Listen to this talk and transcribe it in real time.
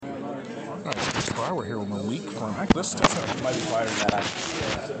All right, Square. We're here with Melique from. Let's test that. Might be quieter than that.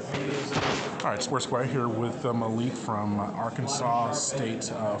 All right, Sports Square here with Melique from Arkansas State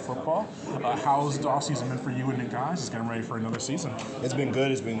football. How's the off season been for you and the guys? Just getting ready for another season. It's been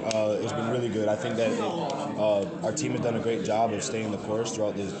good. It's been really good. I think that our team has done a great job of staying the course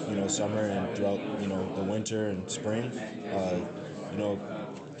throughout the summer and throughout the winter and spring. You know,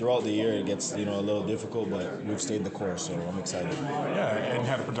 throughout the year it gets a little difficult, but we've stayed the course, so I'm excited. Yeah, and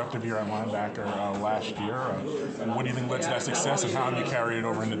had a productive year at linebacker last year. What do you think led to that success, and how have you carried it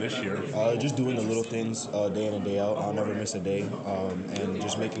over into this year? Just doing the little things day in and day out. I'll never miss a day, and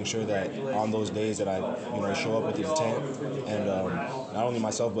just making sure that on those days that I show up with the intent, and not only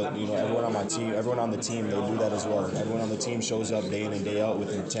myself but everyone on my team, everyone on the team, they do that as well. Everyone on the team shows up day in and day out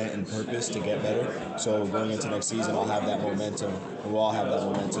with intent and purpose to get better. So going into next season, I'll have that momentum, and we'll all have that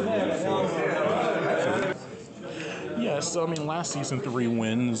momentum moving forward. Yeah, so I mean, last season 3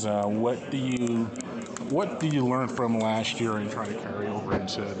 wins. What do you learn from last year and try to carry over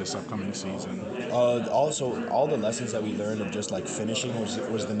into this upcoming season? Also, all the lessons that we learned of just like finishing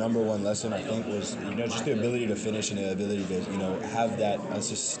was the number one lesson. I think was just the ability to finish and the ability to have that a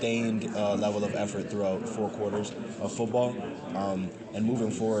sustained level of effort throughout 4 quarters of football. And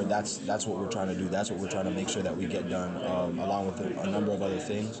moving forward, that's what we're trying to do. That's what we're trying to make sure that we get done, along with a number of other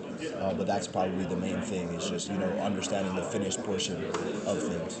things. But that's probably the main thing. Is just understanding the finished portion of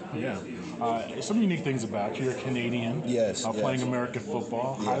things. Yeah. Some unique things about you. You're Canadian. Yes. Playing American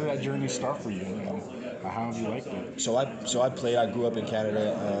football. Yeah. How did that journey start for you? How have you liked it? So I grew up in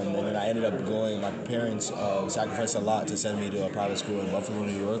Canada, and then I ended up going. My parents sacrificed a lot to send me to a private school in Buffalo,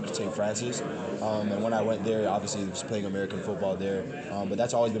 New York, St. Francis. And when I went there, obviously, I was playing American football there. But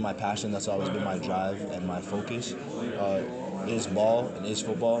that's always been my passion. That's always been my drive and my focus. Is ball and is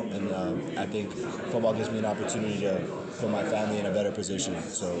football, and I think football gives me an opportunity to put my family in a better position.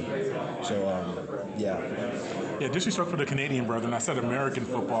 Yeah. Yeah, disrespect for the Canadian brethren. I said American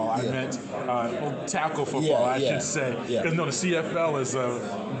football. I meant tackle football, I should say. Yeah. Because the CFL is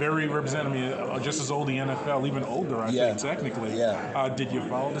very representative, just as old the NFL, even older, I think, technically. Yeah. Did you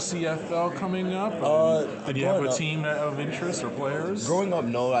follow the CFL coming up? Did you have a team of interest or players? Growing up,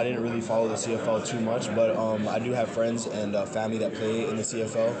 no, I didn't really follow the CFL too much, but I do have friends and family that play in the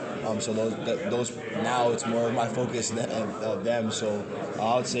CFL. So those now it's more of my focus than them. So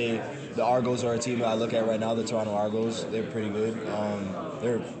I would say the Argos are a team that I look at right now. The Toronto Argos, they're pretty good.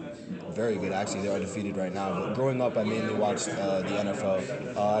 They're very good, actually. They're undefeated right now. But growing up, I mainly watched the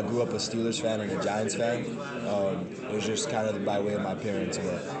NFL. I grew up a Steelers fan and a Giants fan. It was just kind of by way of my parents,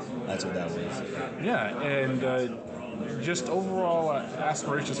 but that's what that was. Yeah, and just overall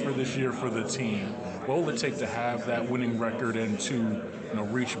aspirations for this year for the team. What will it take to have that winning record and to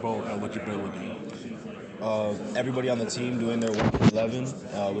reach bowl eligibility? Everybody on the team doing their work at 11,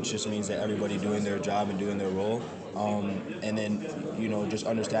 which just means that everybody doing their job and doing their role. And then, just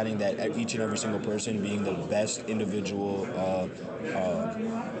understanding that each and every single person being the best individual,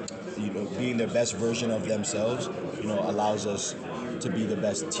 being the best version of themselves, allows us to be the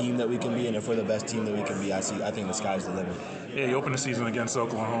best team that we can be. And if we're the best team that we can be, I think the sky's the limit. Yeah, you open the season against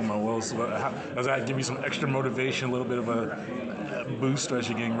Oklahoma. Does that give you some extra motivation, a little bit of a boost as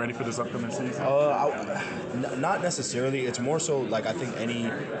you're getting ready for this upcoming season? Not necessarily. It's more so like I think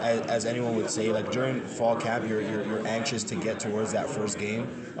as anyone would say, like during fall camp, you're anxious to get towards that first game,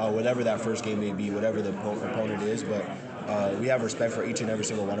 whatever that first game may be, whatever the opponent is. But we have respect for each and every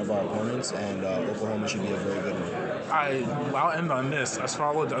single one of our opponents, and Oklahoma should be a very good one. I'll end on this. I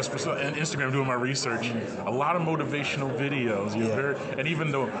followed on Instagram doing my research. A lot of motivational videos. And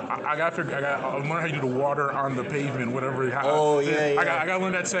even though I learned how you do the water on the pavement, whatever. I got to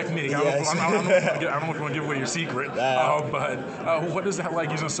learn that technique. Yes. I don't know if you want to give away your secret. But what is that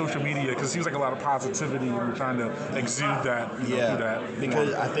like using social media? Because it seems like a lot of positivity, and you're trying to exude that. Through that.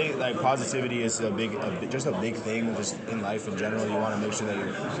 Because I think like positivity is just a big thing just in life in general. You want to make sure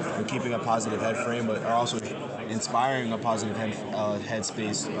that you're keeping a positive head frame, but are also inspiring a positive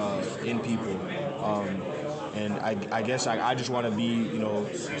headspace in people. And I guess I just want to be,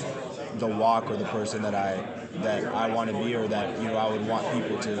 the walk or the person that I want to be, or that I would want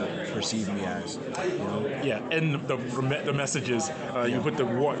people to perceive me as. Yeah, and the messages you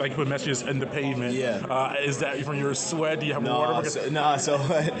put messages in the pavement. Yeah. Is that from your sweat? Do you have water?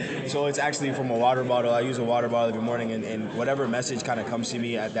 So it's actually from a water bottle. I use a water bottle every morning, and whatever message kind of comes to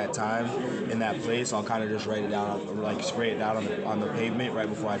me at that time in that place, I'll kind of just write it down, or like spray it down on the pavement right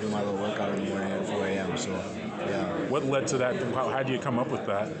before I do my little workout in the morning at 4 a.m. So yeah. What led to that? How do you come up with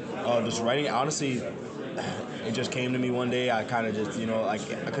that? Just writing. Honestly, it just came to me one day. I kind of just,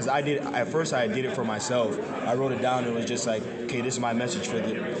 like, because at first I did it for myself. I wrote it down. It was just like, okay, this is my message for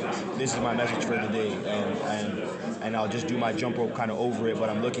the day, and I'll just do my jump rope kind of over it, but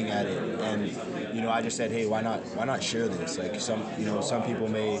I'm looking at it, and I just said, hey, why not share this? Like some people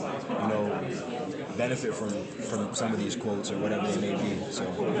may, benefit from some of these quotes or whatever they may be. So.